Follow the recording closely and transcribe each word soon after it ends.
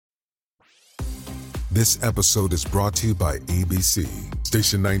This episode is brought to you by ABC.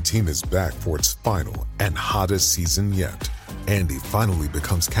 Station 19 is back for its final and hottest season yet. Andy finally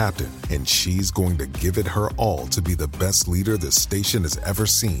becomes captain, and she's going to give it her all to be the best leader the station has ever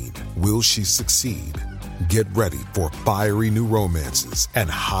seen. Will she succeed? Get ready for fiery new romances and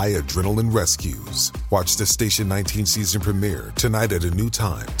high adrenaline rescues. Watch the Station 19 season premiere tonight at a new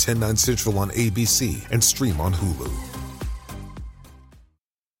time, 10/9 Central on ABC, and stream on Hulu.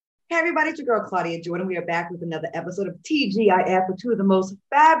 Hey everybody, it's your girl Claudia Jordan. We are back with another episode of TGIF with two of the most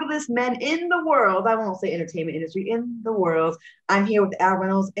fabulous men in the world. I won't say entertainment industry, in the world. I'm here with Al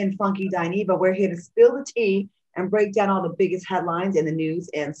Reynolds and Funky Dineva. We're here to spill the tea and break down all the biggest headlines in the news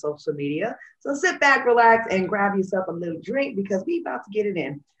and social media. So sit back, relax, and grab yourself a little drink because we're about to get it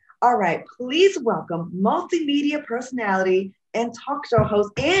in. All right, please welcome multimedia personality and talk show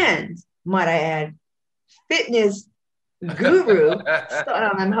host and, might I add, fitness guru, starting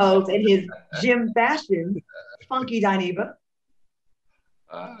on them hoes in his gym fashion, Funky Dineva.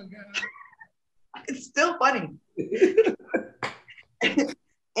 Oh, God. It's still funny.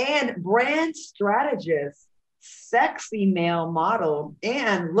 And brand strategist, sexy male model,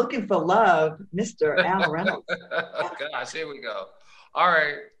 and looking for love, Mr. Al Reynolds. Oh, gosh, here we go. All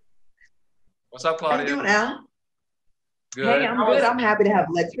right. What's up, Claudia? How you doing, Al? Good. Hey, I'm good. I'm happy to have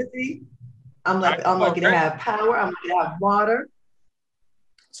electricity. I'm lucky to have power. I'm lucky to have water.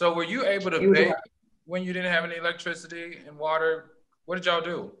 So were you able to bake when you didn't have any electricity and water? What did y'all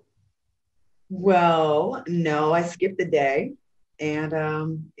do? Well, no, I skipped the day and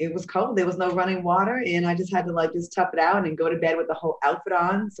it was cold. There was no running water and I just had to just tough it out and go to bed with the whole outfit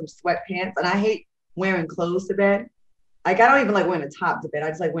on, some sweatpants. And I hate wearing clothes to bed. I don't even like wearing a top to bed. I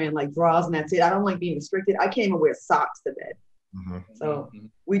just like wearing drawers and that's it. I don't like being restricted. I can't even wear socks to bed. Mm-hmm. So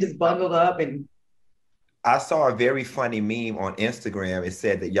we just bundled up and I saw a very funny meme on Instagram. It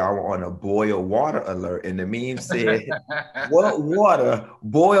said that y'all were on a boil water alert, and the meme said, "What water?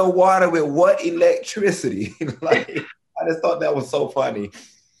 Boil water with what electricity?" I just thought that was so funny.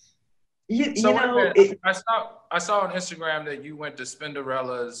 I saw on Instagram that you went to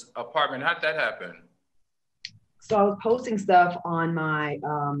Spinderella's apartment. How'd that happen? So I was posting stuff on my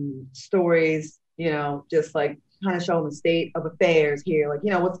stories, just kind of showing the state of affairs here,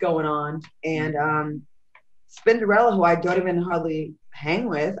 what's going on. And Spinderella, who I don't even hardly hang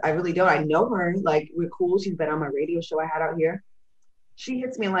with, I really don't. I know her, we're cool. She's been on my radio show I had out here. She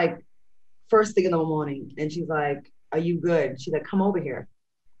hits me first thing in the morning and she's like, "Are you good?" She's like, "Come over here."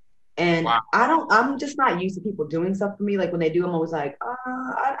 And wow. I'm just not used to people doing stuff for me. When they do, I'm always like,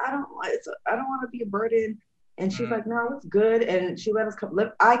 I don't want to be a burden. And she's like, "No, it's good." And she let us come.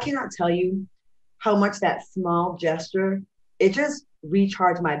 I cannot tell you how much that small gesture, it just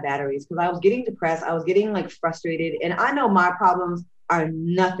recharged my batteries because I was getting depressed. I was getting frustrated. And I know my problems are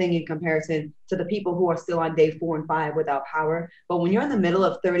nothing in comparison to the people who are still on day 4 and 5 without power. But when you're in the middle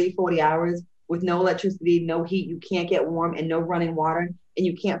of 30, 40 hours with no electricity, no heat, you can't get warm and no running water, and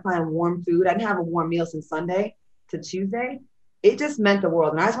you can't find warm food. I didn't have a warm meal since Sunday to Tuesday. It just meant the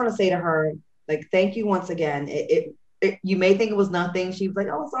world. And I just want to say to her, thank you once again. You may think it was nothing. She was like,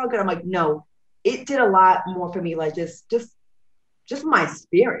 "Oh, it's all good." I'm like, no, it did a lot more for me. Just my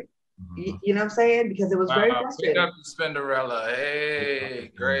spirit. Mm-hmm. You know what I'm saying? Because it was very frustrating. Pick up the Spinderella.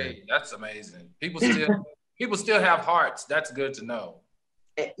 Hey, great. That's amazing. People still have hearts. That's good to know.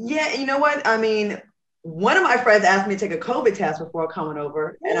 Yeah, you know what? I mean, one of my friends asked me to take a COVID test before coming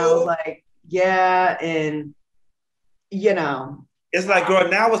over. And I was like, yeah, and it's girl,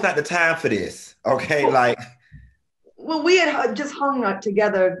 now is not the time for this. Okay, Well, we had just hung out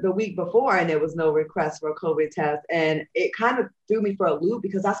together the week before and there was no request for a COVID test. And it kind of threw me for a loop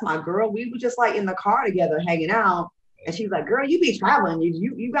because that's my girl. We were just in the car together hanging out. And she's like, "Girl, you be traveling.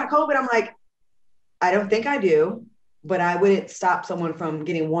 You got COVID?" I'm like, "I don't think I do, but I wouldn't stop someone from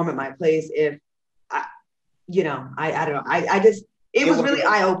getting warm at my place if I don't know. It was really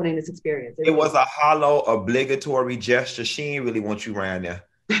eye-opening, this experience. It was a hollow, obligatory gesture. She didn't really want you around there.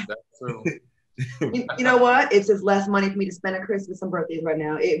 That's true. You know what? It's just less money for me to spend at Christmas and birthdays right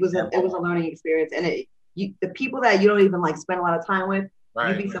now. It was a learning experience, and the people that you don't even spend a lot of time with, right.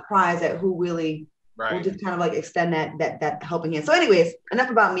 You'd be surprised at who really will just kind of extend that helping hand. So, anyways,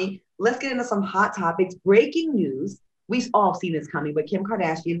 enough about me. Let's get into some hot topics. Breaking news. We've all seen this coming, but Kim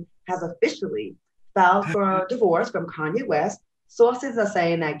Kardashian has officially filed for divorce from Kanye West. Sources are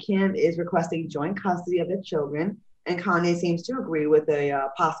saying that Kim is requesting joint custody of their children. And Kanye seems to agree with a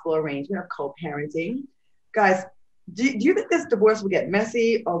possible arrangement of co-parenting. Guys, do you think this divorce will get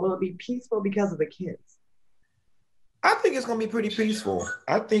messy or will it be peaceful because of the kids? I think it's going to be pretty peaceful.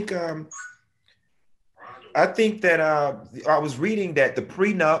 I think I think that I was reading that the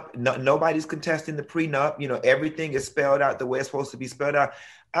prenup, nobody's contesting the prenup. You know, everything is spelled out the way it's supposed to be spelled out.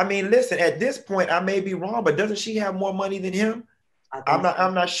 I mean, listen, at this point, I may be wrong, but doesn't she have more money than him?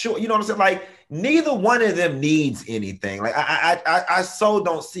 I'm not sure. You know what I'm saying? Like, neither one of them needs anything. Like, I so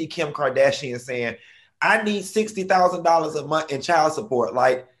don't see Kim Kardashian saying, I need $60,000 a month in child support.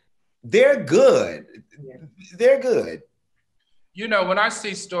 Like, they're good. Yeah. They're good. You know, when I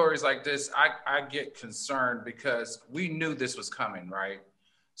see stories like this, I get concerned because we knew this was coming, right?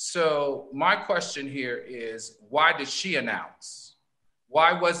 So my question here is, why did she announce?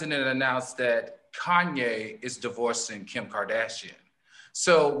 Why wasn't it announced that Kanye is divorcing Kim Kardashian?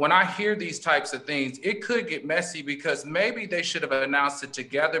 So when I hear these types of things, it could get messy because maybe they should have announced it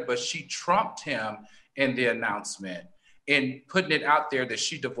together, but she trumped him in the announcement and putting it out there that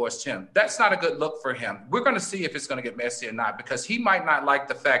she divorced him. That's not a good look for him. We're going to see if it's going to get messy or not, because he might not like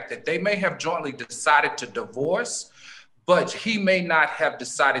the fact that they may have jointly decided to divorce, but he may not have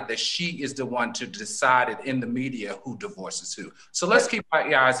decided that she is the one to decide it in the media who divorces who. So let's keep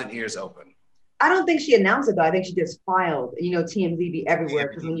our eyes and ears open. I don't think she announced it, though. I think she just filed. You know, TMZ be everywhere,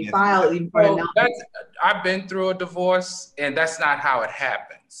 because when you file, you announce it. I've been through a divorce, and that's not how it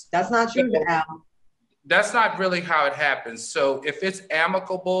happens. That's not true, Al. That's not really how it happens. So if it's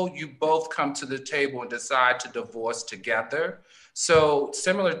amicable, you both come to the table and decide to divorce together. So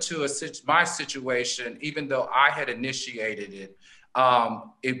similar to my situation, even though I had initiated it,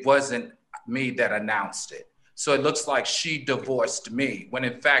 it wasn't me that announced it. So it looks like she divorced me, when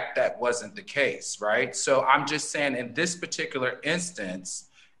in fact that wasn't the case, right? So I'm just saying, in this particular instance,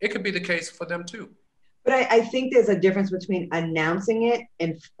 it could be the case for them too. But I think there's a difference between announcing it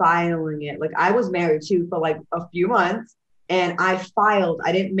and filing it. Like, I was married too for like a few months, and I filed.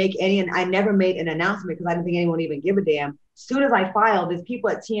 I didn't make any, and I never made an announcement because I didn't think anyone would even give a damn. As soon as I filed, there's people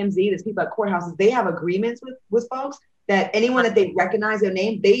at TMZ, there's people at courthouses, they have agreements with folks that anyone that they recognize their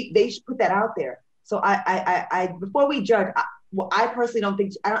name, they should put that out there. So I before we judge, I personally don't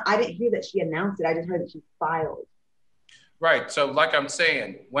think, I didn't hear that she announced it. I just heard that she filed. Right. So like I'm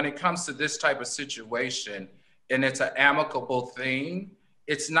saying, when it comes to this type of situation and it's an amicable thing,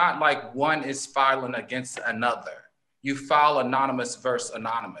 it's not like one is filing against another. You file anonymous versus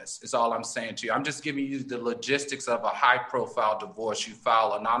anonymous is all I'm saying to you. I'm just giving you the logistics of a high profile divorce. You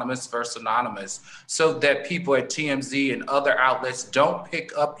file anonymous versus anonymous so that people at TMZ and other outlets don't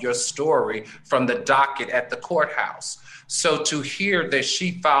pick up your story from the docket at the courthouse. So to hear that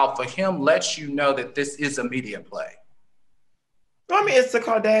she filed for him lets you know that this is a media play. I mean, it's the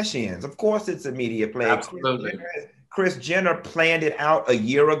Kardashians. Of course it's a media play. Absolutely. Kris Jenner planned it out a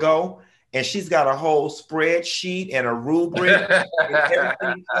year ago, and she's got a whole spreadsheet and a rubric and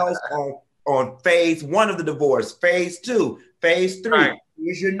everything else on phase 1 of the divorce, phase 2, phase 3. Right.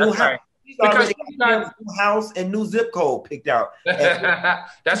 Here's your new house. Right. She's already got new house and new zip code picked out.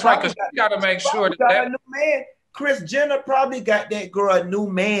 That's right, because she got to make sure that a new man. Kris Jenner probably got that girl a new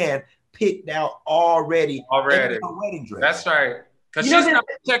man picked out already. In her wedding dress. That's right. Because she's got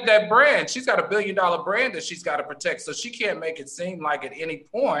to protect that brand. She's got $1 billion brand that she's got to protect. So she can't make it seem like at any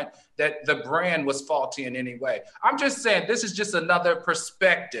point that the brand was faulty in any way. I'm just saying this is just another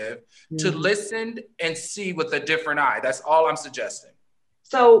perspective to listen and see with a different eye. That's all I'm suggesting.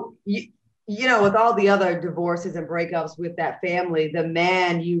 So, you know, with all the other divorces and breakups with that family, the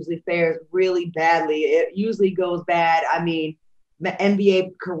man usually fares really badly. It usually goes bad. I mean,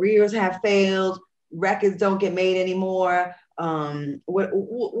 NBA careers have failed. Records don't get made anymore.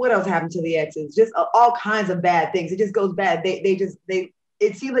 What else happened to the exes? Just all kinds of bad things. It just goes bad.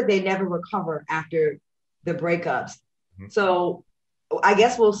 It seems like they never recover after the breakups. Mm-hmm. So I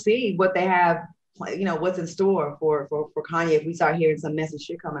guess we'll see what they have, you know, what's in store for Kanye if we start hearing some messy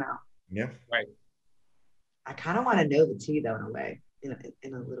shit coming out. Yeah, right. I kind of want to know the tea though, in a way, in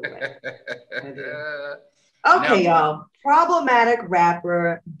a little way. Okay, y'all. Problematic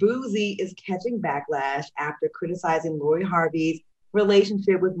rapper Boosie is catching backlash after criticizing Lori Harvey's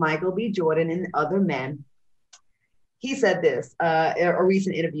relationship with Michael B. Jordan and other men. He said this, a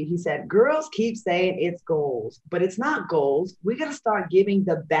recent interview. He said, "Girls keep saying it's goals, but it's not goals. We got to start giving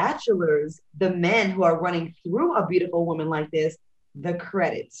the bachelors, the men who are running through a beautiful woman like this, the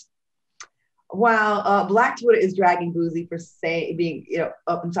credits." While Black Twitter is dragging Boosie for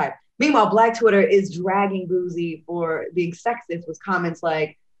Meanwhile, Black Twitter is dragging Boosie for being sexist with comments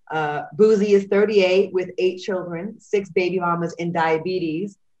like, Boosie is 38 with 8 children, 6 baby mamas, and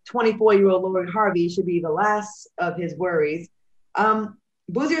diabetes. 24-year-old Lori Harvey should be the last of his worries.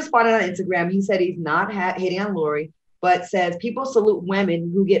 Boosie responded on Instagram. He said he's not hating on Lori, but says people salute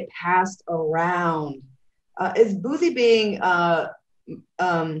women who get passed around. Is Boosie being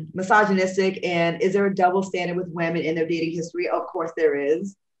misogynistic, and is there a double standard with women in their dating history? Of course there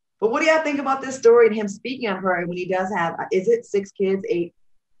is. But what do y'all think about this story and him speaking on her when he does have, is it 6 kids, 8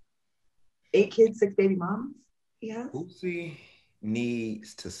 kids, 6 baby mamas? Yeah. Boosie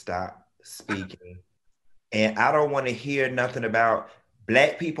needs to stop speaking. And I don't want to hear nothing about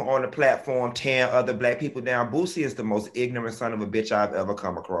Black people on the platform tearing other Black people down. Boosie is the most ignorant son of a bitch I've ever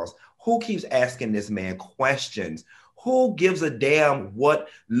come across. Who keeps asking this man questions? Who gives a damn what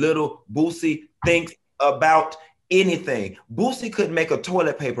little Boosie thinks about anything? Boosie couldn't make a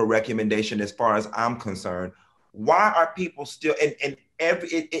toilet paper recommendation as far as I'm concerned. Why are people still, and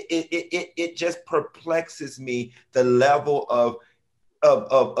it just perplexes me, the level of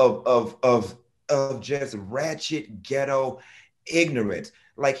just ratchet ghetto ignorance.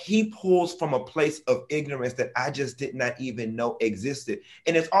 Like, he pulls from a place of ignorance that I just did not even know existed.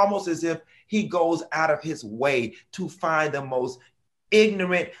 And it's almost as if he goes out of his way to find the most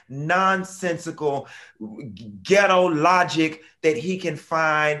ignorant, nonsensical, ghetto logic that he can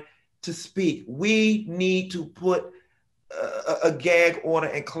find to speak. We need to put a gag order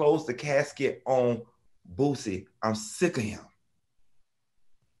and close the casket on Boosie. I'm sick of him.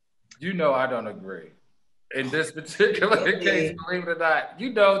 You know I don't agree. In this particular case, believe it or not,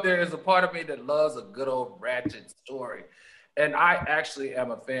 you know there is a part of me that loves a good old ratchet story. And I actually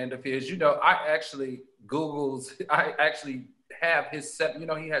am a fan of his. You know, I actually have his,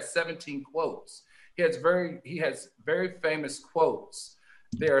 he has 17 quotes. He has very famous quotes.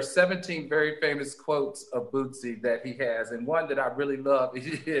 There are 17 very famous quotes of Boosie that he has. And one that I really love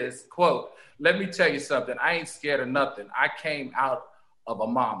is, quote, "Let me tell you something. I ain't scared of nothing. I came out of a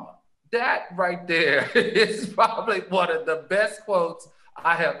mama." That right there is probably one of the best quotes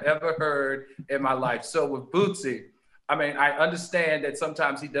I have ever heard in my life. So with Boosie, I mean, I understand that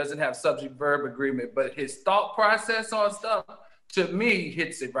sometimes he doesn't have subject-verb agreement, but his thought process on stuff, to me,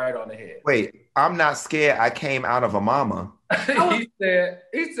 hits it right on the head. Wait, I'm not scared. I came out of a mama. he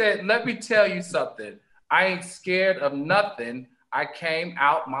said, "Let me tell you something. I ain't scared of nothing. I came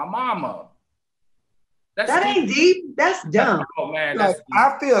out my mama." That ain't deep. That's dumb. Oh man, like,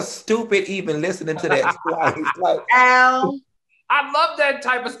 I feel stupid even listening to that twice. Like, Al, I love that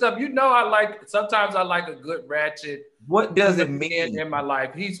type of stuff. You know, sometimes I like a good ratchet. What does it mean in my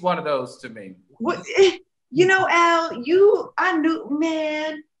life? He's one of those to me. What, you know, Al, I knew,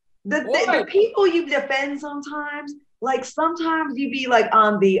 man, the people you defend sometimes, like sometimes you be like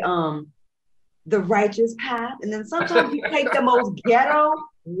on the righteous path, and then sometimes you take the most ghetto,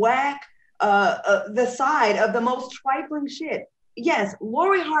 whack, the side of the most trifling shit. Yes,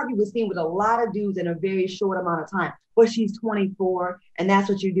 Lori Harvey was seen with a lot of dudes in a very short amount of time, but she's 24, and that's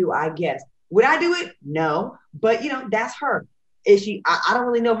what you do, I guess. Would I do it? No, but that's her. Is she? I don't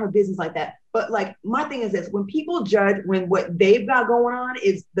really know her business like that. But like, my thing is this: when people judge when what they've got going on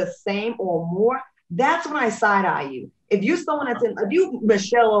is the same or more, that's when I side eye you. If you're someone if you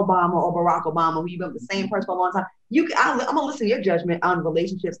Michelle Obama or Barack Obama, who you've been the same person for a long time, I'm gonna listen to your judgment on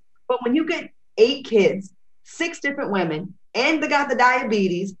relationships. But when you get 8 kids, 6 different women, and they got the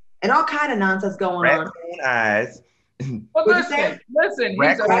diabetes and all kind of nonsense going on. Raccoon eyes. Well, listen.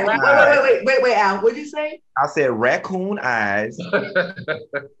 Wait, Al. What'd you say? I said raccoon eyes,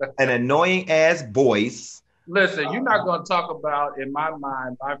 an annoying ass voice. Listen, you're not going to talk about, in my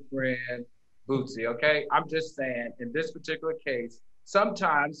mind, my friend Boosie, okay? I'm just saying, in this particular case,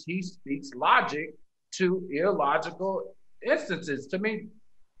 sometimes he speaks logic to illogical instances. To me,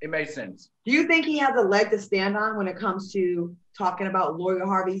 it made sense. Do you think he has a leg to stand on when it comes to talking about Lori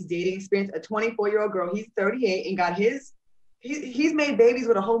Harvey's dating experience? A 24-year-old girl, he's 38 and got he's made babies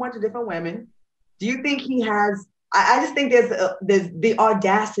with a whole bunch of different women. Do you think he has, I just think there's the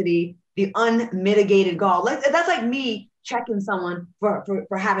audacity, the unmitigated gall. That's like me checking someone for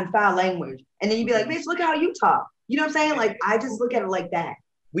having foul language. And then you'd be like, bitch, look how you talk. You know what I'm saying? Like, I just look at it like that.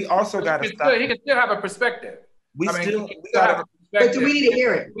 We also got to stop. He can still have a perspective. We got to. But do we need to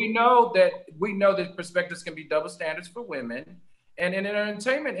hear it? We know that perspectives can be double standards for women, and in the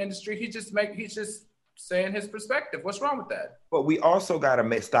entertainment industry, he's just saying his perspective. What's wrong with that? But we also got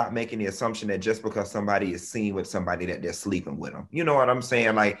to stop making the assumption that just because somebody is seen with somebody that they're sleeping with them. You know what I'm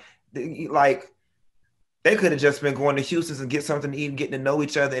saying? Like they could have just been going to Houston's and get something to eat and getting to know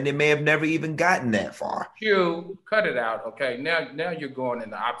each other, and they may have never even gotten that far. Q, cut it out, okay? Now you're going in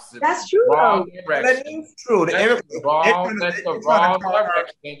the opposite. That's true. Wrong direction. That is true. That's the wrong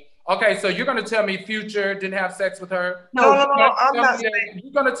direction. Okay, so you're going to tell me Future didn't have sex with her? No, I'm not saying.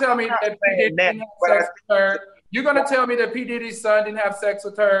 You're going to tell me that P. Diddy didn't have sex with her? You're going to tell me that P. Diddy's son didn't have sex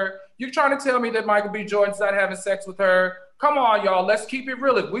with her? You're trying to tell me that Michael B. Jordan's not having sex with her? Come on, y'all. Let's keep it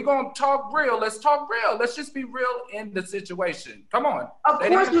real. If we're gonna talk real, let's talk real. Let's just be real in the situation. Come on. Of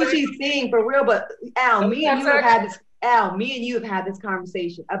course, Boosie's seeing for real, but Al, me and you have had this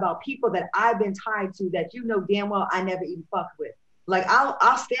conversation about people that I've been tied to that you know damn well I never even fucked with. Like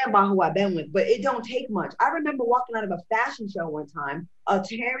I'll stand by who I've been with, but it don't take much. I remember walking out of a fashion show one time, a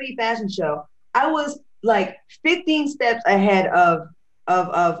charity fashion show. I was like 15 steps ahead of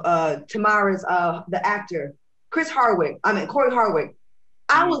Tamara's the actor. Corey Hardwick.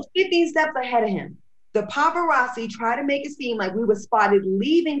 I was 15 steps ahead of him. The paparazzi tried to make it seem like we were spotted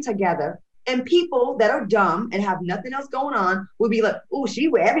leaving together, and people that are dumb and have nothing else going on would be like, "Oh, she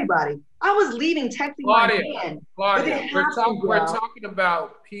with everybody." I was leaving, texting my man. Claudia, we're talking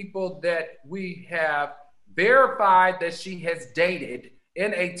about people that we have verified that she has dated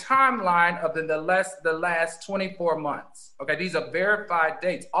in a timeline of the last 24 months. Okay, these are verified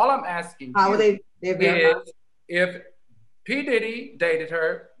dates. All I'm asking they're verified? Is if P. Diddy dated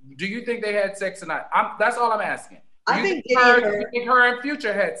her, do you think they had sex or not? That's all I'm asking. Do you think her and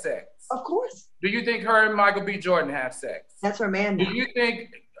Future had sex? Of course. Do you think her and Michael B. Jordan have sex? That's her man now. Do you think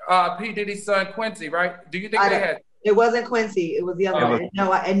P. Diddy's son Quincy, right? Do you think they had? It wasn't Quincy. It was the other one.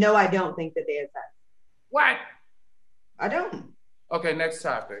 No, I don't think that they had sex. What? I don't. Okay, next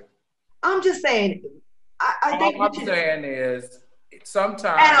topic. I'm just saying. I think all I'm saying is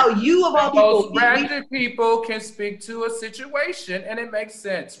sometimes Al, you of all people, most ratchet people can speak to a situation and it makes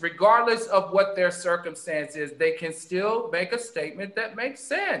sense. Regardless of what their circumstance is, they can still make a statement that makes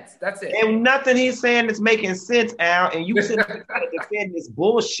sense. That's it. And nothing he's saying is making sense, Al. And you sitting there trying to defend this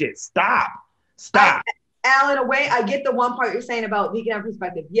bullshit. Stop. Al, in a way, I get the one part you're saying about he can have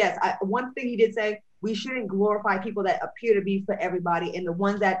perspective. Yes, one thing he did say, we shouldn't glorify people that appear to be for everybody, and the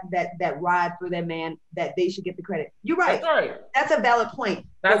ones that ride for their man, that they should get the credit. You're right. That's right. That's a valid point.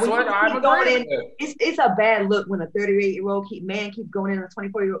 That's what I'm agreeing with. It's a bad look when a 38-year-old keeps going in a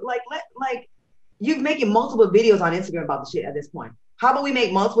 24-year-old. Like you're making multiple videos on Instagram about the shit at this point. How about we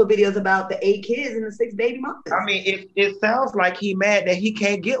make multiple videos about the 8 kids and the 6 baby moms? I mean, it sounds like he mad that he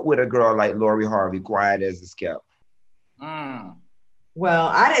can't get with a girl like Lori Harvey, quiet as a scout. Well,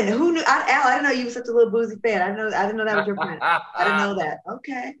 I didn't. Who knew? Al, I didn't know you were such a little Boosie fan. I didn't know that was your friend. I didn't know that.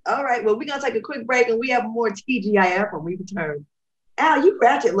 Okay, all right. Well, we're gonna take a quick break, and we have more TGIF when we return. Al, you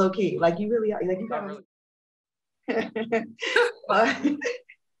ratchet low key, like you really are. Like you got really.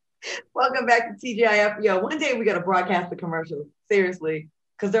 Welcome back to TGIF. Yo, one day we gotta broadcast the commercials. Seriously,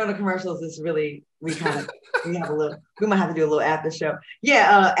 because during the commercials, it's really we might have to do a little after show.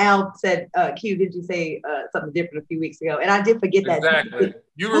 Yeah, Al said, Q, did you say something different a few weeks ago? And I did forget that. Exactly.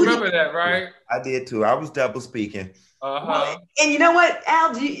 You remember that, right? I did too. I was double speaking. Well, and you know what,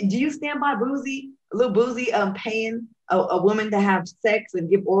 Al, do you stand by Boosie, little Boosie, paying a woman to have sex and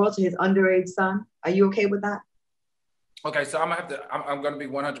give oral to his underage son? Are you okay with that? Okay, so I'm gonna be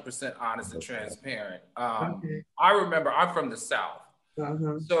 100% honest and transparent. I remember I'm from the South.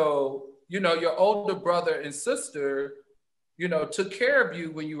 So, your older brother and sister, took care of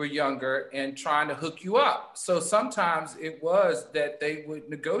you when you were younger and trying to hook you up. So sometimes it was that they would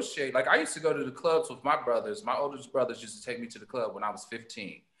negotiate. Like I used to go to the clubs with my brothers. My oldest brothers used to take me to the club when I was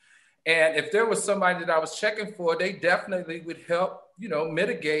 15. And if there was somebody that I was checking for, they definitely would help,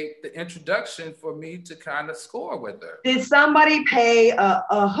 mitigate the introduction for me to kind of score with her. Did somebody pay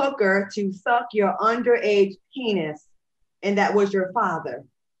a hooker to suck your underage penis and that was your father?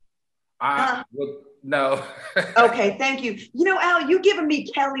 No. Okay, thank you. Al, you giving me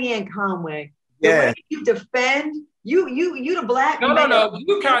Kellyanne Conway. The way you defend, you the black man. No.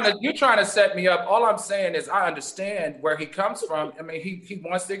 You trying to set me up. All I'm saying is I understand where he comes from. I mean, he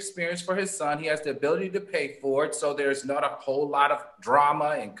wants the experience for his son. He has the ability to pay for it. So there's not a whole lot of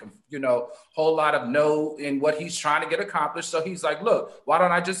drama and, whole lot of no in what he's trying to get accomplished. So he's like, look, why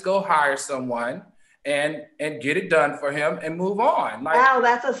don't I just go hire someone and get it done for him and move on? Like, wow,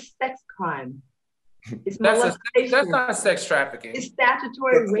 that's a sex crime. That's not sex trafficking. It's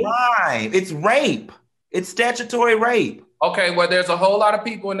statutory rape. Crime. It's rape. It's statutory rape. Okay, well, there's a whole lot of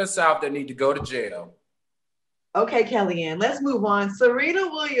people in the South that need to go to jail. Okay, Kellyanne, let's move on. Serena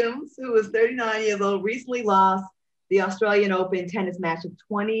Williams, who is 39 years old, recently lost the Australian Open tennis match of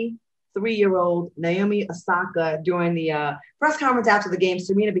 23-year-old Naomi Osaka. During the press conference after the game,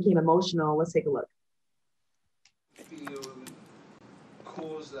 Serena became emotional. Let's take a look.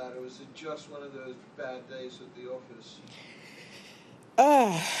 Cause that, or was it just one of those bad days at the office?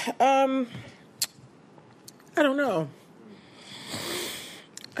 I don't know.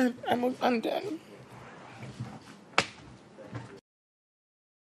 I'm done.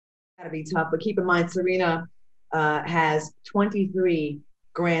 Gotta be tough, but keep in mind, Serena has 23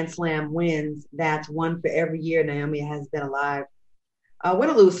 Grand Slam wins. That's one for every year Naomi has been alive. Win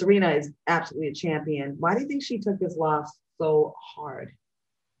or lose, Serena is absolutely a champion. Why do you think she took this loss so hard?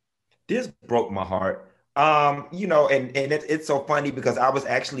 This broke my heart. It's so funny because I was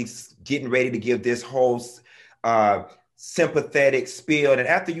actually getting ready to give this whole sympathetic spiel. And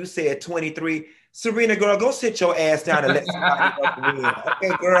after you said 23, Serena, girl, go sit your ass down and let somebody else win.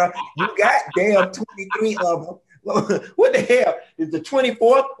 Okay, girl, you got damn 23 of them. What the hell? Is the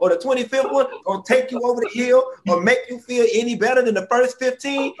 24th or the 25th one gonna take you over the hill or make you feel any better than the first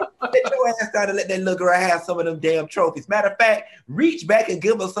 15? Sit your ass down and let that little girl have some of them damn trophies. Matter of fact, reach back and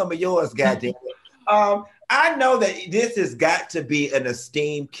give her some of yours, goddamn it. I know that this has got to be an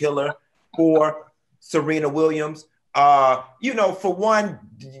esteemed killer for Serena Williams. For one,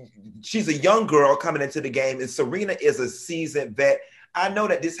 she's a young girl coming into the game, and Serena is a seasoned vet. I know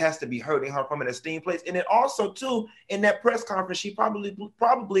that this has to be hurting her from an esteemed place. And then also, too, in that press conference, she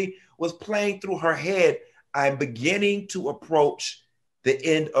probably was playing through her head, I'm beginning to approach the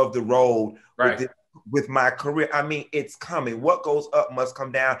end of the road with my career. I mean, it's coming. What goes up must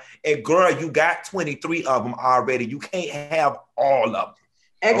come down. And girl, you got 23 of them already. You can't have all of them.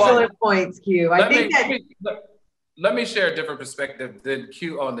 Excellent points, Q. Let me share a different perspective than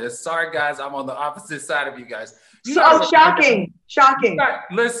Q on this. Sorry, guys, I'm on the opposite side of you guys. Shocking.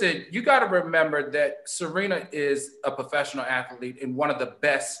 Listen, you got to remember that Serena is a professional athlete and one of the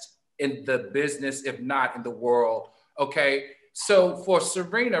best in the business, if not in the world. Okay. So for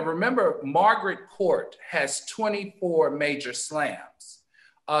Serena, remember, Margaret Court has 24 major slams.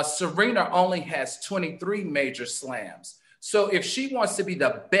 Serena only has 23 major slams. So if she wants to be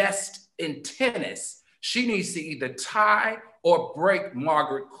the best in tennis, she needs to either tie or break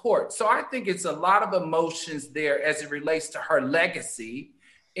Margaret Court. So I think it's a lot of emotions there as it relates to her legacy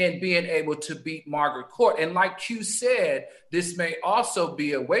in being able to beat Margaret Court. And like Q said, this may also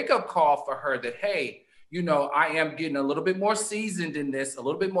be a wake-up call for her that, hey, I am getting a little bit more seasoned in this, a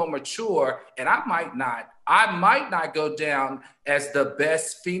little bit more mature, and I might not go down as the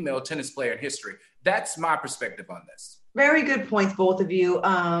best female tennis player in history. That's my perspective on this. Very good points, both of you.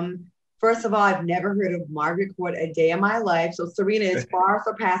 First of all, I've never heard of Margaret Court a day in my life. So Serena is far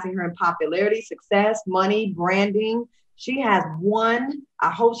surpassing her in popularity, success, money, branding. She has one.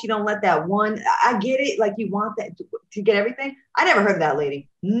 I hope she don't let that one. I get it. Like, you want that to get everything. I never heard of that lady.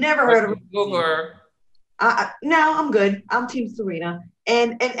 Never heard of her. No, I'm good. I'm Team Serena.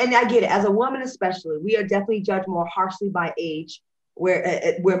 And I get it. As a woman especially, we are definitely judged more harshly by age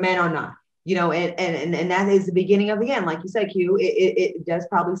where men are not. And that is the beginning of the end. Like you said, Q, it does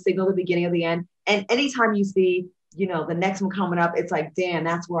probably signal the beginning of the end. And anytime you see, the next one coming up, it's like, damn,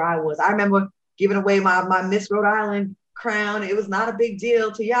 that's where I was. I remember giving away my Miss Rhode Island crown. It was not a big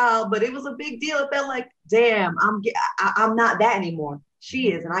deal to y'all, but it was a big deal. It felt like, damn, I'm not that anymore.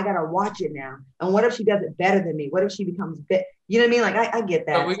 She is, and I gotta watch it now. And what if she does it better than me? What if she becomes bit? You know what I mean? Like, I get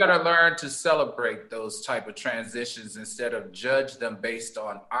that. So we gotta learn to celebrate those type of transitions instead of judge them based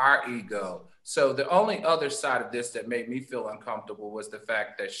on our ego. So the only other side of this that made me feel uncomfortable was the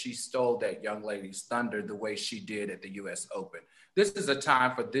fact that she stole that young lady's thunder the way she did at the US Open. This is a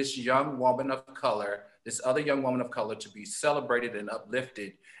time for this young woman of color, this other young woman of color, to be celebrated and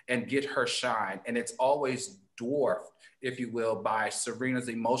uplifted and get her shine. And it's always dwarfed, if you will, by Serena's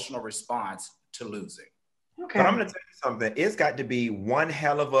emotional response to losing. Okay. But I'm going to tell you something. It's got to be one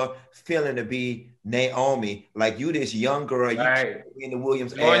hell of a feeling to be Naomi. Like, you this young girl, right. You in the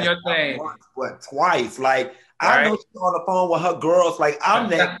Williams doing your thing. Once, twice. Like, right. I know she's on the phone with her girls. Like, I'm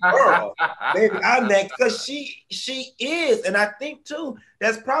that girl. Baby, I'm that, because she is. And I think, too,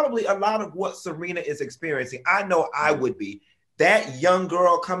 that's probably a lot of what Serena is experiencing. I know I would be. That young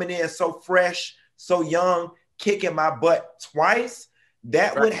girl coming in so fresh, so young, kicking my butt twice,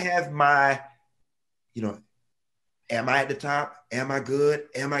 that would have my, am I at the top? Am I good?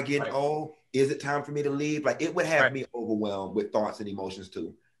 Am I getting old? Is it time for me to leave? Like, it would have me overwhelmed with thoughts and emotions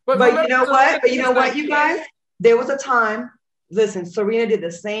too. But you know what? But you know what, you guys? There was a time, listen, Serena did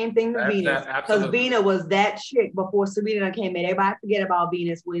the same thing to Venus. Because Venus was that chick before Serena came in. Everybody forget about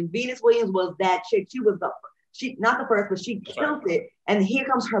Venus Williams. Venus Williams was that chick. She was not the first, but she killed it. And here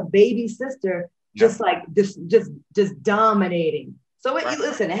comes her baby sister, just dominating. So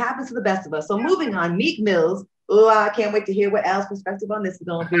listen, it happens to the best of us. So moving on, Meek Mills. Oh, I can't wait to hear what Al's perspective on this is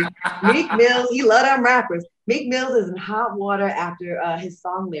going to be. Meek Mills, he love them rappers. Meek Mills is in hot water after his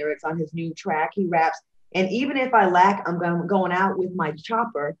song lyrics on his new track. He raps, and even if I lack, I'm going out with my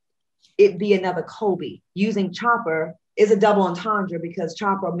chopper, it be another Kobe. Using chopper is a double entendre because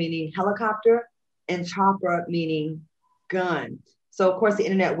chopper meaning helicopter and chopper meaning gun. So, of course, the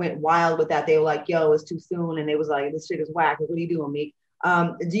internet went wild with that. They were like, yo, it's too soon. And they was like, this shit is whack. What are you doing, Meek?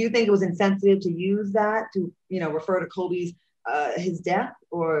 Do you think it was insensitive to use that to, refer to Kobe's his death,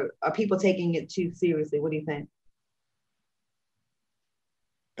 or are people taking it too seriously? What do you think?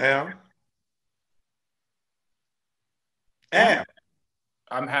 Yeah.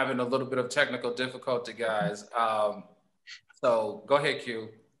 I'm having a little bit of technical difficulty, guys. So go ahead, Q.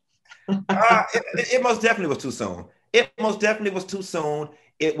 It most definitely was too soon. It most definitely was too soon.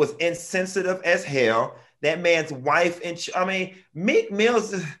 It was insensitive as hell. That man's wife, Meek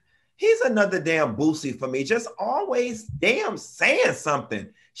Mills, he's another damn Boosie for me. Just always damn saying something.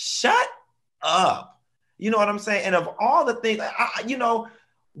 Shut up. You know what I'm saying? And of all the things,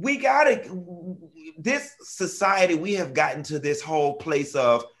 we this society, we have gotten to this whole place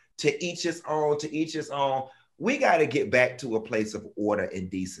of to each his own, to each his own. We got to get back to a place of order and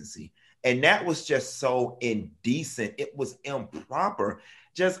decency. And that was just so indecent. It was improper.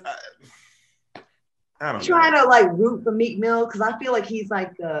 Just, I don't know. Trying to root for Meek Mill because I feel like he's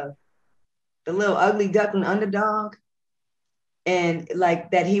like the little ugly duckling underdog. And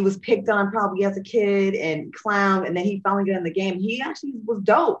that he was picked on probably as a kid and clowned, and then he finally got in the game. He actually was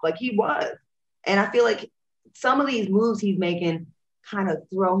dope, he was. And I feel like some of these moves he's making kind of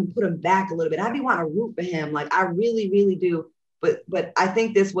put him back a little bit. I be wanting to root for him, I really, really do. But I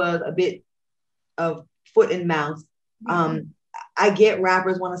think this was a bit of foot and mouth. Mm-hmm. I get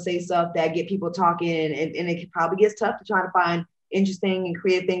rappers want to say stuff that get people talking, and it probably gets tough to try to find interesting and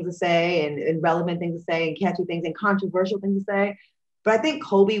creative things to say and relevant things to say and catchy things and controversial things to say. But I think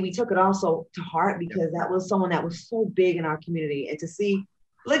Kobe, we took it also to heart because that was someone that was so big in our community. And to see,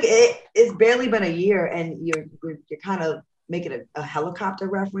 look, it's barely been a year and you're kind of making a helicopter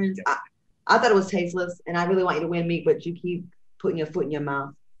reference. I thought it was tasteless, and I really want you to win, Meek, but you keep putting your foot in your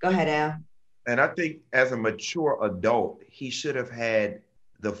mouth. Go ahead, Al. And I think as a mature adult, he should have had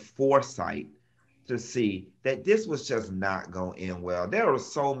the foresight to see that this was just not going to end well. There were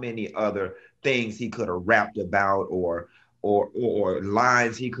so many other things he could have rapped about or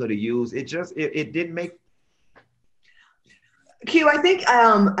lines he could have used. It didn't make. Q, I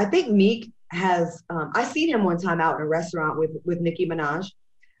think Meek has. I seen him one time out in a restaurant with Nicki Minaj.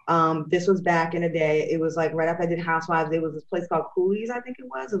 This was back in the day. It was right after I did Housewives. There was this place called Cooley's, I think it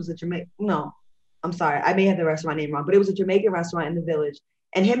was. It was a Jamaican. No, I'm sorry, I may have the restaurant name wrong, but it was a Jamaican restaurant in the Village.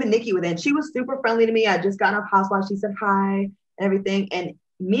 And him and Nicki were there. And she was super friendly to me. I just got off Housewives. She said hi and everything. And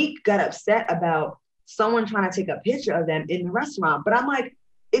Meek got upset about someone trying to take a picture of them in the restaurant. But I'm like,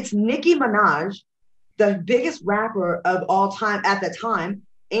 it's Nicki Minaj, the biggest rapper of all time at the time,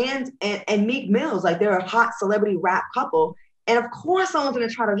 and Meek Mills. They're a hot celebrity rap couple. And of course someone's gonna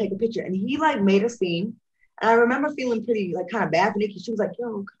try to take a picture. And he made a scene. And I remember feeling pretty kind of bad for Nicki. She was like,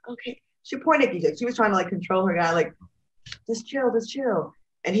 yo, okay. She poor Nicki. She was trying to control her guy, just chill.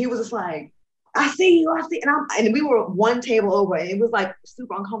 And he was just like, I see you. And we were one table over, and it was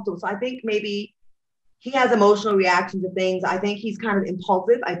super uncomfortable. So I think maybe he has emotional reactions to things. I think he's kind of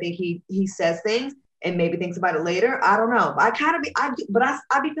impulsive. I think he says things and maybe thinks about it later. I don't know. But I be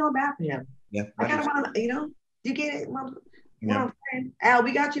feeling bad for him. Yeah. I kind of want to, you get it? What I'm saying? Al,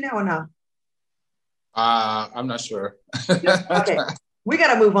 we got you now or no? I'm not sure. Okay. We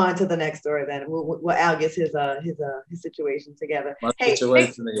got to move on to the next story then. We'll Al gets his situation together. Make sure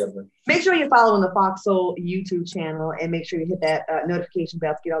you're following the Fox Soul YouTube channel, and make sure you hit that notification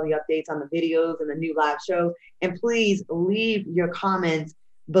bell to get all the updates on the videos and the new live shows. And please leave your comments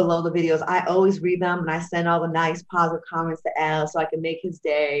below the videos. I always read them, and I send all the nice positive comments to Al so I can make his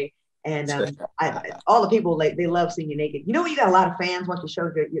day. And all the people, they love seeing you naked. You know, you got a lot of fans once you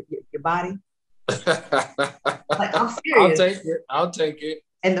show your body. I'm serious. I'll take it.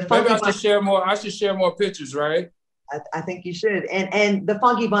 And the maybe I should share more pictures, right? I think you should. And the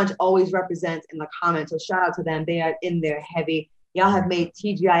Funky Bunch always represents in the comments. So shout out to them. They are in there heavy. Y'all have made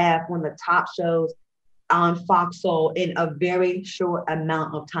TGIF one of the top shows on Fox Soul in a very short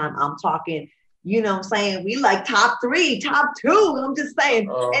amount of time. I'm talking, saying we top 3, top 2. I'm just saying.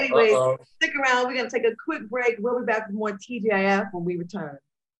 Anyway, stick around. We're gonna take a quick break. We'll be back with more TGIF when we return.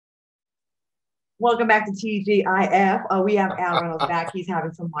 Welcome back to TGIF. We have Al Reynolds back. He's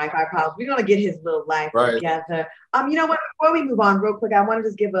having some Wi-Fi problems. We're gonna get his little life together. You know what? Before we move on, real quick, I want to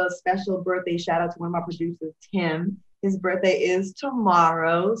just give a special birthday shout out to one of my producers, Tim. His birthday is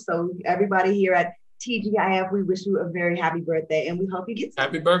tomorrow, so everybody here at TGIF, we wish you a very happy birthday, and we hope you get some.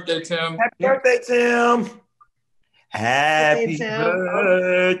 Happy birthday, Tim. Happy birthday, Tim. Happy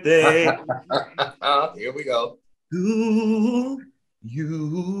birthday. Here we go. To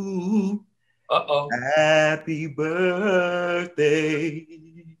you. Uh-oh. Happy birthday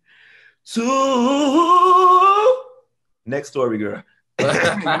to... Next story, girl.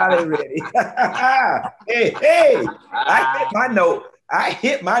 Now they ready. Hey, I I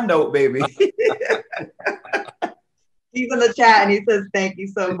hit my note, baby. He's in the chat and he says, "Thank you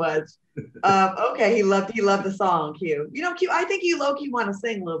so much." Okay, he loved the song, Q. You know, Q, I think you low key want to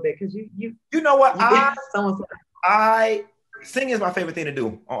sing a little bit because you know what? someone Singing is my favorite thing to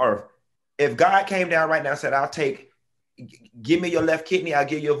do on earth. If God came down right now and said, give me your left kidney, I'll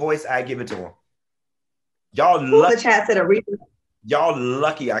give you a voice, I give it to him. Y'all lucky. The chat said Aretha. Y'all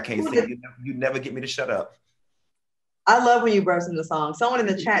lucky I can't sing. You never get me to shut up. I love when you burst into song. Someone in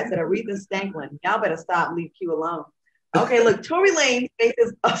the chat said Aretha Stanklin. Y'all better stop, leave Q alone. Okay, look, Tory Lanez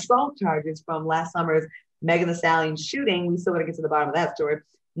faces assault charges from last summer's Megan Thee Stallion shooting. We still got to get to the bottom of that story.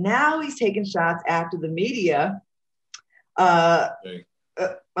 Now he's taking shots after the media. In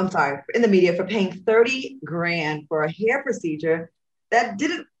the media for paying $30,000 for a hair procedure that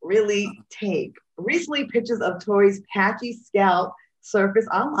didn't really take. Recently, pictures of Tory's patchy scalp surfaced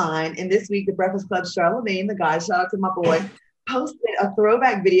online, and this week, the Breakfast Club's Charlamagne the God, shout out to my boy, posted a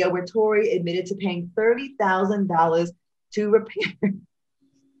throwback video where Tory admitted to paying $30,000 to repair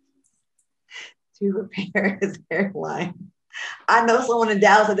his hairline. I know someone in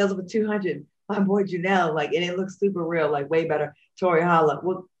Dallas that does it for $200. My boy Janelle, and it looks super real, way better. Tory, holla.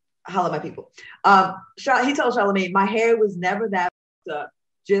 Well, holla, my people. He told Charlamagne, my hair was never that up.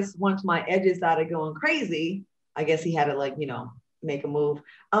 Just once my edges started going crazy, I guess he had to make a move.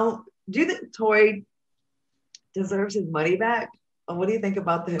 Do you think Tory deserves his money back? Or what do you think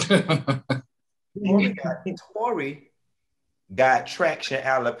about this? Tory got traction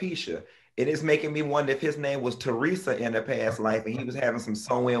alopecia. It is making me wonder if his name was Teresa in a past life and he was having some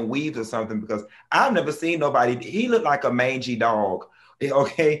sew-in weaves or something, because I've never seen nobody. He looked like a mangy dog.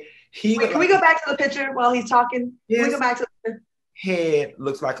 Okay. Can we go back to the picture while he's talking? Can we go back to the picture? Head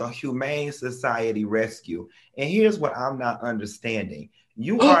looks like a Humane Society rescue. And here's what I'm not understanding.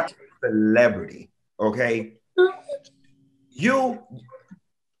 You are a celebrity, okay?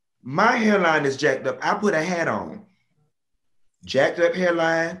 My hairline is jacked up. I put a hat on. Jacked up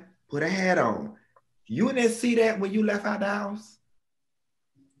hairline, put a hat on. You didn't see that when you left out the house?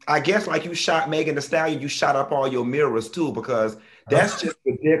 I guess like you shot Megan Thee Stallion, you shot up all your mirrors too, because that's just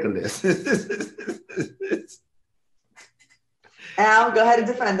ridiculous. Al, go ahead and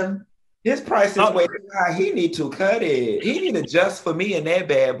defend him. His price is way too high. He need to cut it. He need to just for me and that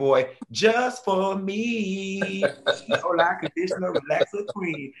bad boy. Just for me. Hola, conditioner, relaxer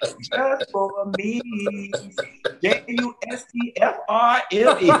cream. Just for me. JUSTFRLE.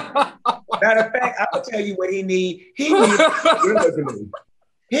 Matter of fact, I'll tell you what he need. He needs Gorilla Glue.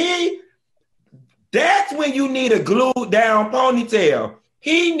 That's when you need a glued down ponytail.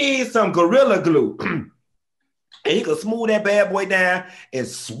 He needs some Gorilla Glue. And he could smooth that bad boy down and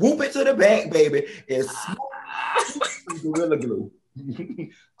swoop it to the back, baby, and swoop some Gorilla Glue.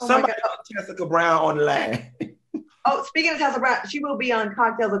 Somebody put Jessica Brown on the line. Oh, speaking of Tessa Brown, she will be on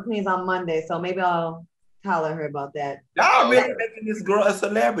Cocktails of Queens on Monday, so maybe I'll holler her about that. Y'all really making this girl a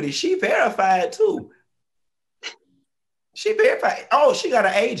celebrity. She verified too. She verified. Oh, she got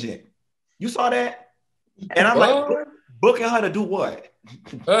an agent. You saw that? And I'm like, booking her to do what?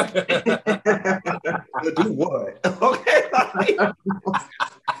 To do what? Okay.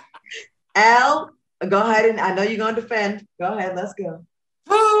 Al, go ahead, and I know you're going to defend. Go ahead, let's go.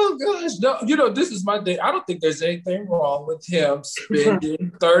 Oh gosh, no, this is my day. I don't think there's anything wrong with him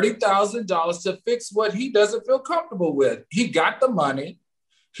spending $30,000 to fix what he doesn't feel comfortable with. He got the money.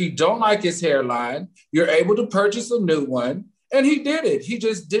 He don't like his hairline. You're able to purchase a new one, and he did it. He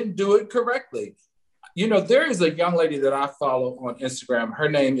just didn't do it correctly. There is a young lady that I follow on Instagram. Her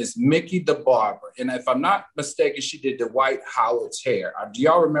name is Mickey the Barber. And if I'm not mistaken, she did Dwight Howard's hair. Do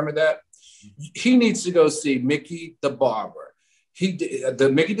y'all remember that? He needs to go see Mickey the Barber.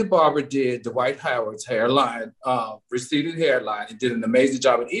 Mickey the Barber did Dwight Howard's hairline, receded hairline, and did an amazing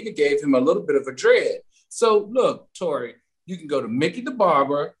job, and even gave him a little bit of a dread. So look, Tori, you can go to Mickey the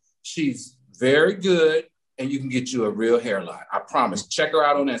Barber. She's very good, and you can get you a real hairline. I promise. Check her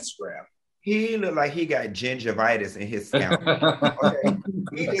out on Instagram. He looked like he got gingivitis in his scalp. Okay.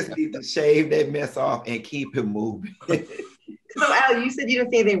 He just needs to shave that mess off and keep it moving. So, Al, you said you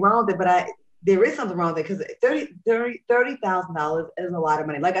didn't see anything wrong with it, but there is something wrong with it, because $30,000 is a lot of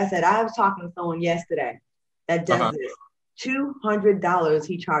money. Like I said, I was talking to someone yesterday that does this. $200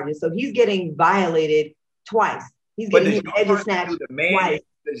 he charges. So he's getting violated twice. He's getting his edges snatched twice.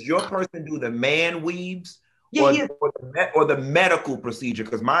 Does your person do the man weaves? Yeah, or the medical procedure?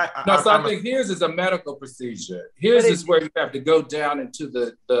 Because I think his is a medical procedure. His is where you have to go down into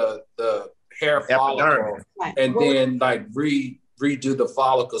the hair follicle and then redo the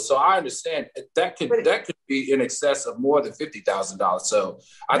follicle. So I understand that could be in excess of more than $50,000. So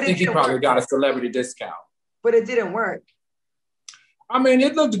I think he probably got a celebrity discount. But it didn't work. I mean,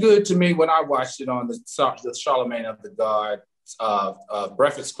 it looked good to me when I watched it on the Charlemagne of the God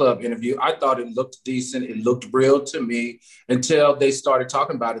Breakfast Club interview. I thought it looked decent. It looked real to me until they started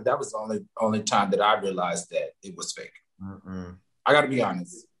talking about it. That was the only time that I realized that it was fake. Mm-mm. I got to be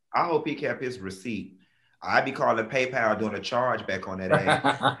honest. I hope he kept his receipt. I'd be calling PayPal doing a charge back on that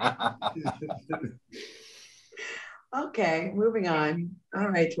ass. Okay, moving on. All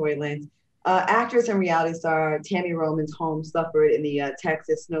right, Tory Lanez. Actress and reality star Tammy Roman's home suffered in the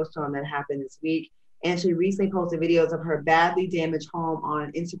Texas snowstorm that happened this week. And she recently posted videos of her badly damaged home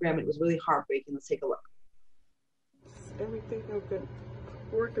on Instagram. It was really heartbreaking. Let's take a look. Everything I've been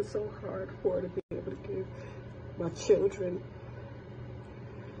working so hard for to be able to give my children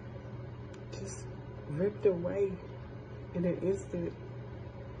just ripped away in an instant.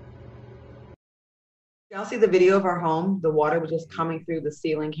 Y'all see the video of her home? The water was just coming through the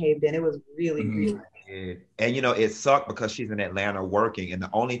ceiling, caved in. It was really, really. Yeah. And it sucked because she's in Atlanta working. And the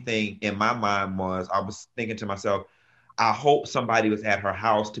only thing in my mind was I was thinking to myself, I hope somebody was at her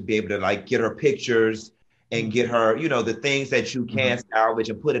house to be able to like get her pictures and get her, the things that you can salvage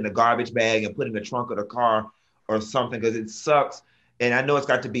and put in a garbage bag and put in the trunk of the car or something, because it sucks. And I know it's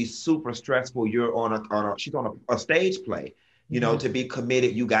got to be super stressful. You're she's on a stage play. To be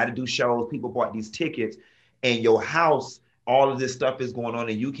committed, you got to do shows. People bought these tickets, and your house, all of this stuff is going on,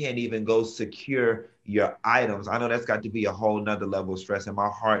 and you can't even go secure your items. I know that's got to be a whole nother level of stress, and my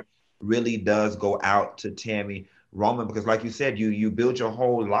heart really does go out to Tammy Roman, because like you said, you build your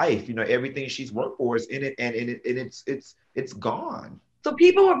whole life. Everything she's worked for is in it, and it's gone. So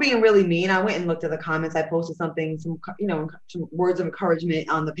people were being really mean. I went and looked at the comments. I posted some words of encouragement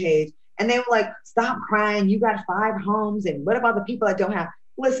on the page. And they were like, stop crying. You got 5 homes. And what about the people that don't have?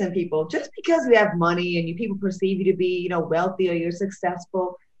 Listen, people, just because you have money and people perceive you to be, wealthy or you're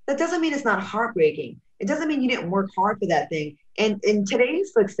successful, that doesn't mean it's not heartbreaking. It doesn't mean you didn't work hard for that thing. And in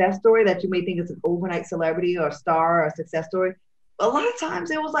today's success story that you may think is an overnight celebrity or star or success story, a lot of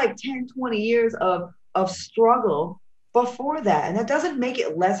times it was like 10, 20 years of struggle before that. And that doesn't make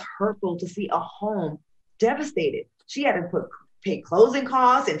it less hurtful to see a home devastated. She had to pay closing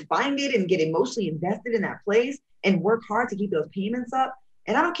costs and find it and get emotionally invested in that place and work hard to keep those payments up.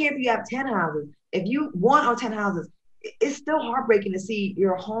 And I don't care if you have 10 houses. If you 1 or 10 houses, it's still heartbreaking to see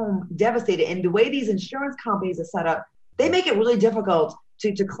your home devastated. And the way these insurance companies are set up, they make it really difficult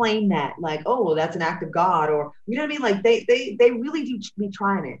to claim that, like, oh, well, that's an act of God, or you know what I mean? Like they really do be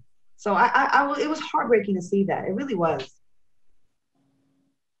trying it. So it was heartbreaking to see that. It really was.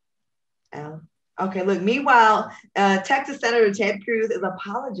 Al? Okay, look, meanwhile, Texas Senator Ted Cruz is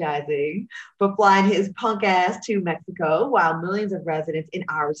apologizing for flying his punk ass to Mexico while millions of residents in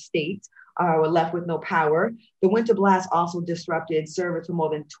our state were left with no power. The winter blast also disrupted service for more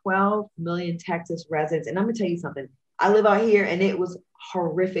than 12 million Texas residents. And I'm gonna tell you something, I live out here and it was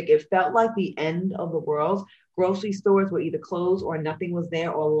horrific. It felt like the end of the world. Grocery stores were either closed or nothing was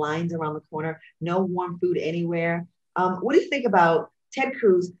there, or lines around the corner, no warm food anywhere. What do you think about Ted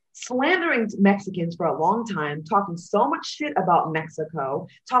Cruz slandering Mexicans for a long time, talking so much shit about Mexico,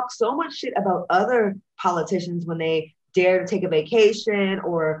 talk so much shit about other politicians when they dare to take a vacation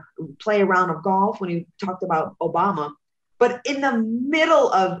or play a round of golf, when he talked about Obama. But in the middle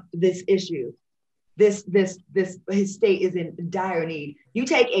of this issue, his state is in dire need. You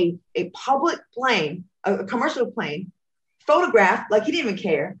take a public plane, a commercial plane, photograph like he didn't even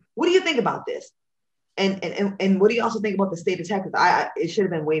care. What do you think about this? And what do you also think about the state of Texas? It should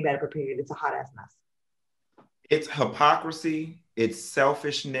have been way better prepared. It's a hot ass mess. It's hypocrisy, it's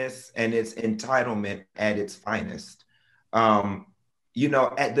selfishness, and it's entitlement at its finest. At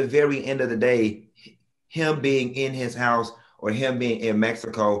the very end of the day, him being in his house or him being in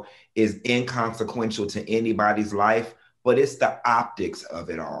Mexico is inconsequential to anybody's life, but it's the optics of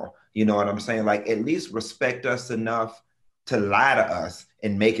it all. You know what I'm saying? Like, at least respect us enough to lie to us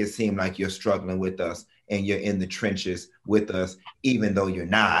and make it seem like you're struggling with us and you're in the trenches with us, even though you're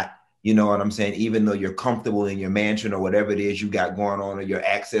not. You know what I'm saying? Even though you're comfortable in your mansion or whatever it is you got going on, or your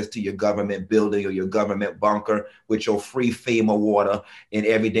access to your government building or your government bunker with your free FEMA water and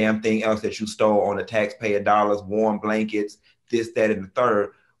every damn thing else that you stole on the taxpayer dollars, warm blankets, this, that, and the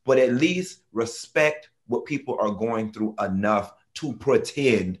third. But at least respect what people are going through enough to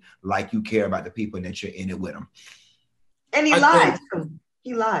pretend like you care about the people and that you're in it with them. And he lied.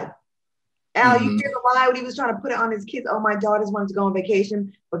 He lied. Al, you hear the lie when he was trying to put it on his kids? Oh, my daughters wanted to go on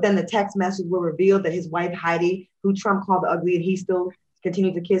vacation. But then the text messages were revealed that his wife, Heidi, who Trump called ugly, and he still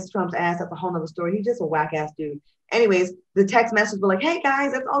continued to kiss Trump's ass. That's a whole nother story. He's just a whack ass dude. Anyways, the text messages were like, hey,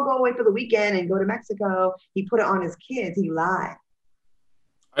 guys, let's all go away for the weekend and go to Mexico. He put it on his kids. He lied.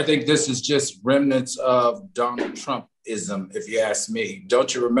 I think this is just remnants of Donald Trumpism, if you ask me.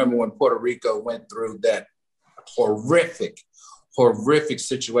 Don't you remember when Puerto Rico went through that horrific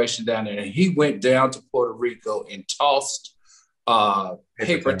situation down there? And he went down to Puerto Rico and tossed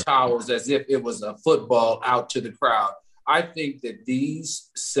paper towels as if it was a football out to the crowd. I think that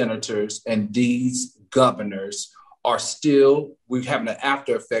these senators and these governors are still, we're having an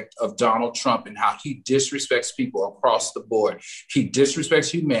after effect of Donald Trump and how he disrespects people across the board. He disrespects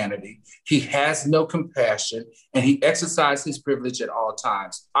humanity. He has no compassion, and he exercises his privilege at all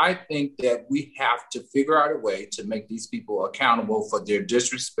times. I think that we have to figure out a way to make these people accountable for their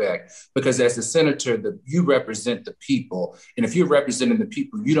disrespect, because as a senator, you represent the people. And if you're representing the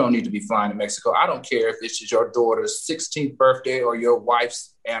people, you don't need to be flying to Mexico. I don't care if it's your daughter's 16th birthday or your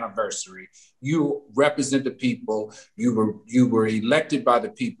wife's anniversary. You represent the people. You were elected by the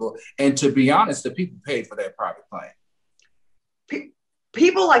people, and to be honest, the people paid for that private plane.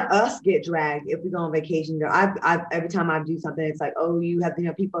 People like us get dragged if we go on vacation. I've every time I do something, it's like, oh, you have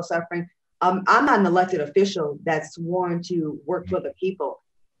people suffering. I'm not an elected official that's sworn to work for the people,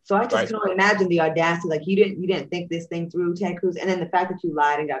 so I just can only imagine the audacity. Like you didn't think this thing through, Ted Cruz, and then the fact that you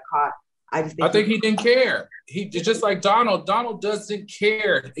lied and got caught. I think he didn't care. He just like Donald. Donald doesn't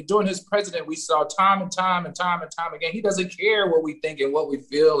care. During his president, we saw time and time again. He doesn't care what we think and what we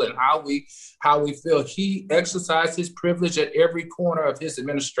feel and how we feel. He exercised his privilege at every corner of his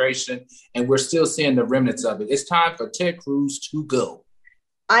administration, and we're still seeing the remnants of it. It's time for Ted Cruz to go.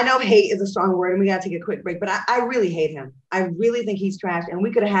 I know hate is a strong word, and we got to take a quick break, but I really hate him. I really think he's trash, and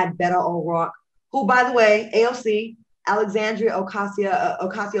we could have had Beto O'Rourke, who, by the way, AOC, Alexandria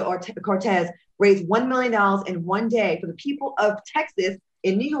Ocasio-Cortez raised $1 million in one day for the people of Texas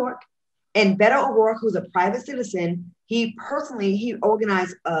in New York. And Beto O'Rourke, who's a private citizen, he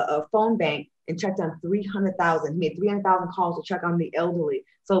organized a phone bank and checked on 300,000. He made 300,000 calls to check on the elderly.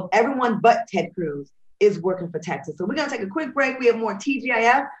 So everyone but Ted Cruz is working for Texas. So we're going to take a quick break. We have more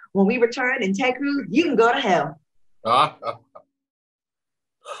TGIF. When we return, and Ted Cruz, you can go to hell.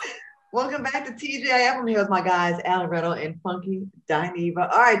 Welcome back to TGIF. I'm here with my guys, Alan Riddle and Funky Dineva.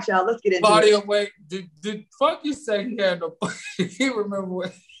 All right, y'all, let's get into it. Wait, did Funky say he had no? He remember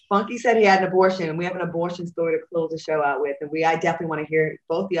what? Funky said he had an abortion, and we have an abortion story to close the show out with. And I definitely want to hear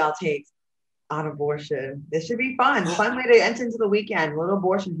both y'all takes on abortion. This should be fun. Fun way to enter into the weekend. A little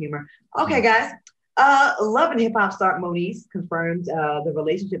abortion humor. Okay, guys. Love and hip hop star Moniece confirmed the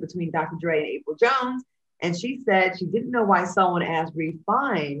relationship between Dr. Dre and April Jones, and she said she didn't know why someone as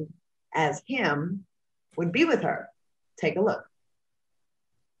refined as him would be with her. Take a look.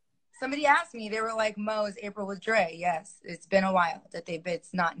 Somebody asked me, they were like, Mo, is April with Dre? Yes, it's been a while that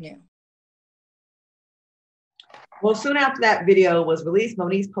it's not new. Well, soon after that video was released,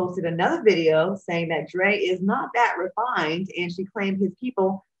 Moniece posted another video saying that Dre is not that refined, and she claimed his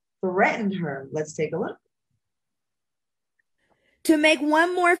people threatened her. Let's take a look. To make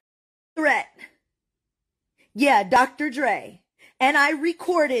one more threat. Yeah, Dr. Dre. And I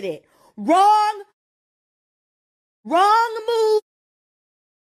recorded it. Wrong move.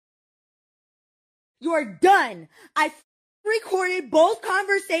 You're done. I recorded both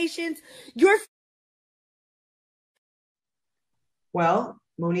conversations. Well,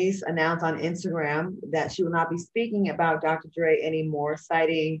 Moniece announced on Instagram that she will not be speaking about Dr. Dre anymore,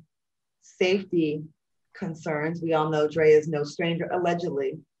 citing safety concerns. We all know Dre is no stranger,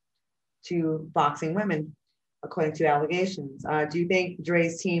 allegedly, to boxing women, according to allegations. Do you think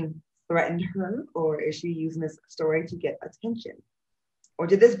Dre's team threatened her, or is she using this story to get attention? Or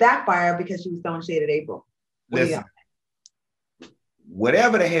did this backfire because she was throwing shade at April? Listen,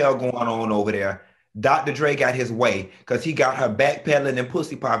 whatever the hell going on over there, Dr. Dre got his way because he got her backpedaling and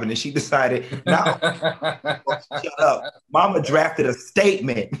pussy popping, and she decided, no, shut up. Mama drafted a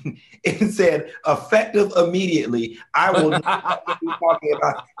statement and said, effective immediately, I will not be talking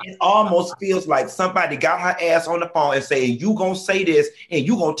about. It almost feels like somebody got her ass on the phone and saying, you gonna say this and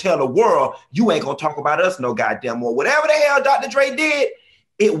you gonna tell the world you ain't gonna talk about us no goddamn more. Whatever the hell Dr. Dre did,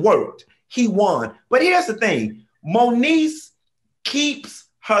 it worked. He won. But here's the thing. Moniece keeps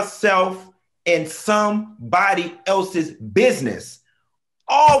herself in somebody else's business.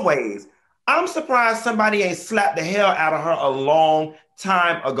 Always. I'm surprised somebody ain't slapped the hell out of her a long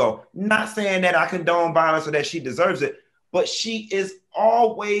time ago. Not saying that I condone violence or that she deserves it, but she is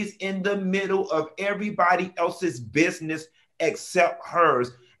always in the middle of everybody else's business except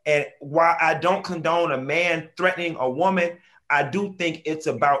hers. And while I don't condone a man threatening a woman, I do think it's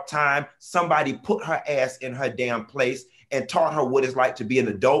about time somebody put her ass in her damn place and taught her what it's like to be an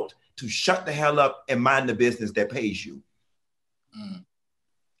adult, to shut the hell up and mind the business that pays you.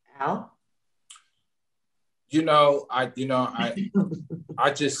 Al? I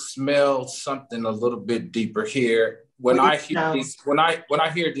just smell something a little bit deeper here. When I hear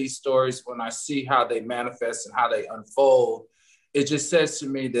these stories, when I see how they manifest and how they unfold, it just says to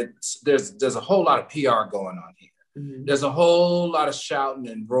me that there's a whole lot of PR going on here. Mm-hmm. There's a whole lot of shouting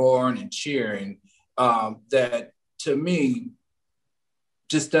and roaring and cheering that to me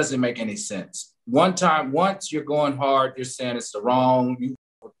just doesn't make any sense. Once you're going hard, you're saying it's the wrong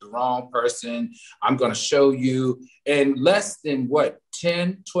person. I'm going to show you. And less than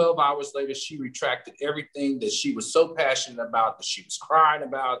 10, 12 hours later, she retracted everything that she was so passionate about, that she was crying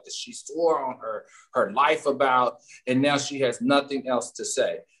about, that she swore on her life about. And now she has nothing else to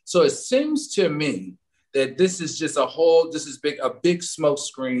say. So it seems to me that this is just a big smoke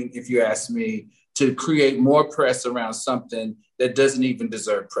screen, if you ask me, to create more press around something that doesn't even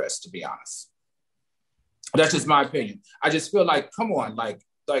deserve press, to be honest. That's just my opinion. I just feel like, come on, like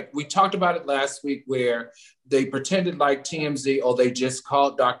we talked about it last week where they pretended like TMZ, they just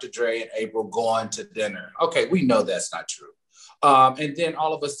called Dr. Dre and April going to dinner. Okay, we know that's not true. And then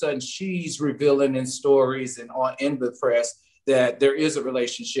all of a sudden she's revealing in stories and in the press that there is a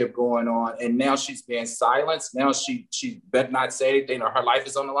relationship going on, and now she's being silenced. Now she better not say anything, or her life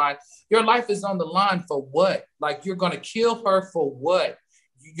is on the line. Your life is on the line for what? Like, you're going to kill her for what?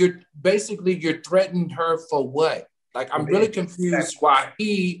 You're threatening her for what? Like, I'm really confused why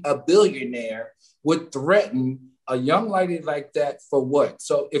a billionaire, would threaten a young lady like that for what?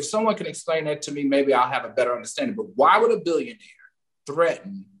 So if someone can explain that to me, maybe I'll have a better understanding. But why would a billionaire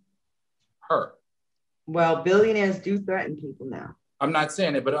threaten her? Well, billionaires do threaten people now. I'm not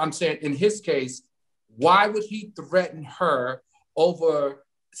saying it, but I'm saying in his case, why would he threaten her over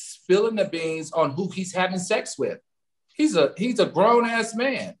spilling the beans on who he's having sex with? He's a grown-ass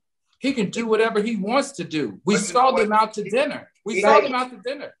man. He can do whatever he wants to do. We saw them out to dinner.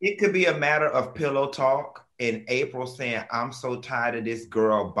 It could be a matter of pillow talk and April saying, I'm so tired of this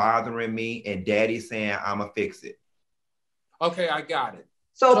girl bothering me, and Daddy saying, I'm going to fix it. Okay, I got it.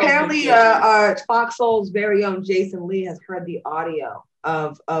 So apparently Fox Soul's very own Jason Lee has heard the audio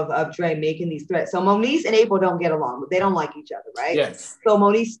of Dre making these threats. So Moniece and April don't get along. They don't like each other, right? Yes. So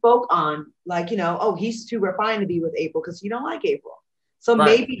Moniece spoke on, he's too refined to be with April because you don't like April. So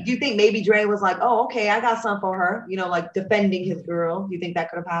maybe, do you think maybe Dre was like, oh, okay, I got something for her, like defending his girl? Do you think that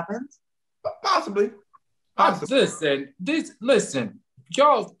could have happened? Possibly. Listen,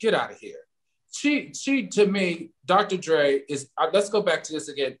 y'all get out of here. She to me, Dr. Dre is, let's go back to this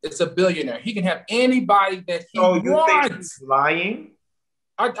again. It's a billionaire. He can have anybody that he wants. You think he's lying?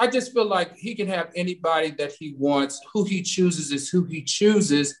 I just feel like he can have anybody that he wants. Who he chooses is who he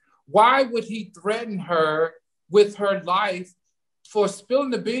chooses. Why would he threaten her with her life for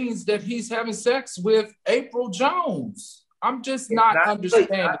spilling the beans that he's having sex with April Jones? I'm just not understanding.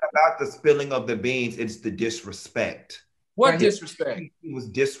 It's not about the spilling of the beans. It's the disrespect. What disrespect? He was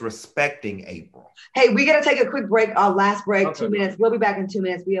disrespecting April. Hey, we got to take a quick break. Our last break, okay. 2 minutes. We'll be back in 2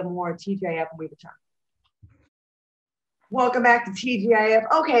 minutes. We have more TGIF when we return. Welcome back to TGIF.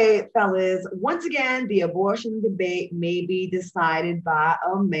 Okay, fellas, once again, the abortion debate may be decided by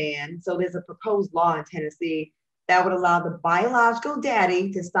a man. So there's a proposed law in Tennessee that would allow the biological daddy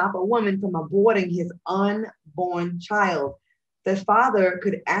to stop a woman from aborting his unborn child. The father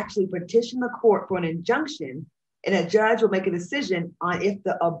could actually petition the court for an injunction, and a judge will make a decision on if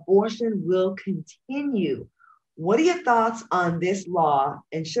the abortion will continue. What are your thoughts on this law?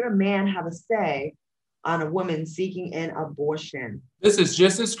 And should a man have a say on a woman seeking an abortion? This is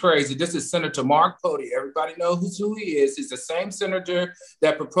just as crazy. This is Senator Mark Pody. Everybody knows who he is. He's the same senator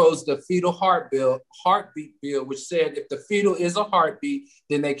that proposed the fetal heartbeat bill, which said if the fetal is a heartbeat,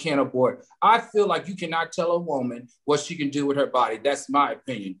 then they can't abort. I feel like you cannot tell a woman what she can do with her body. That's my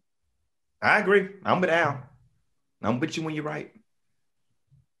opinion. I agree. I'm down. I'm with you when you're right.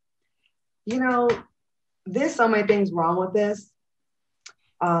 There's so many things wrong with this.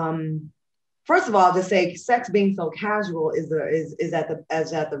 First of all, just say sex being so casual is at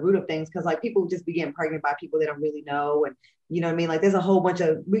the root of things, because people just be getting pregnant by people they don't really know, and you know what I mean. There's a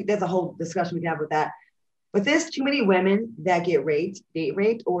whole discussion we can have with that. But there's too many women that get date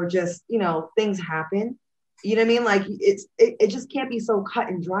raped, or just things happen. You know what I mean? It just can't be so cut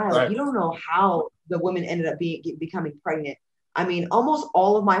and dry. Right. You don't know how the women ended up becoming pregnant. I mean, almost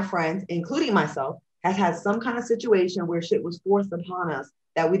all of my friends, including myself, has had some kind of situation where shit was forced upon us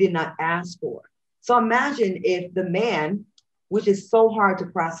that we did not ask for. So imagine if the man, which is so hard to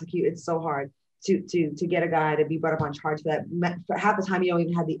prosecute, it's so hard to get a guy to be brought up on charge for that. For half the time, you don't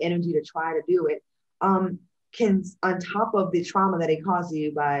even have the energy to try to do it. Can, on top of the trauma that it caused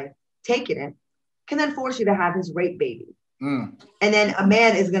you by taking it, can then force you to have his rape baby. Mm. And then a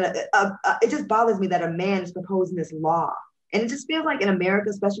man is gonna. It just bothers me that a man is proposing this law, and it just feels like in America,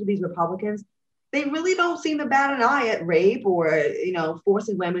 especially with these Republicans, they really don't seem to bat an eye at rape or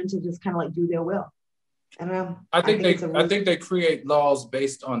forcing women to just kind of like do their will. I don't know. I think they create laws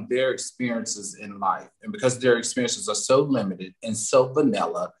based on their experiences in life, and because their experiences are so limited and so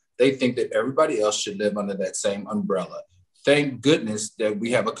vanilla, they think that everybody else should live under that same umbrella. Thank goodness that we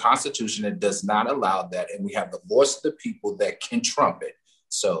have a constitution that does not allow that, and we have the voice of the people that can trump it.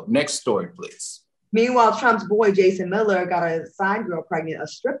 So, next story, please. Meanwhile, Trump's boy Jason Miller got a side girl pregnant, a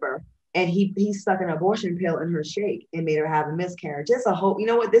stripper, and he stuck an abortion pill in her shake and made her have a miscarriage. Just a whole, you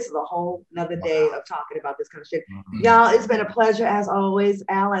know what? This is a whole another day of talking about this kind of shit. Mm-hmm. Y'all, it's been a pleasure as always.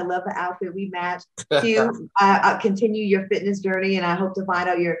 Al, I love the outfit we match. Q, I continue your fitness journey, and I hope to find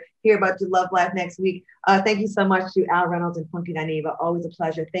out hear about your love life next week. Thank you so much to Al Reynolds and Funky Dineva. Always a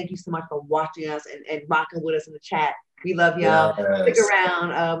pleasure. Thank you so much for watching us and rocking with us in the chat. We love y'all. Yes. Stick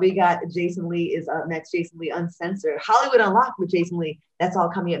around. We got Jason Lee is up next. Jason Lee Uncensored. Hollywood Unlocked with Jason Lee. That's all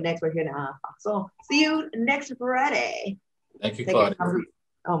coming up next. We're here now. So see you next Friday. Thank you, Claudia.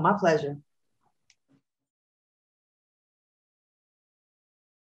 Oh, my pleasure.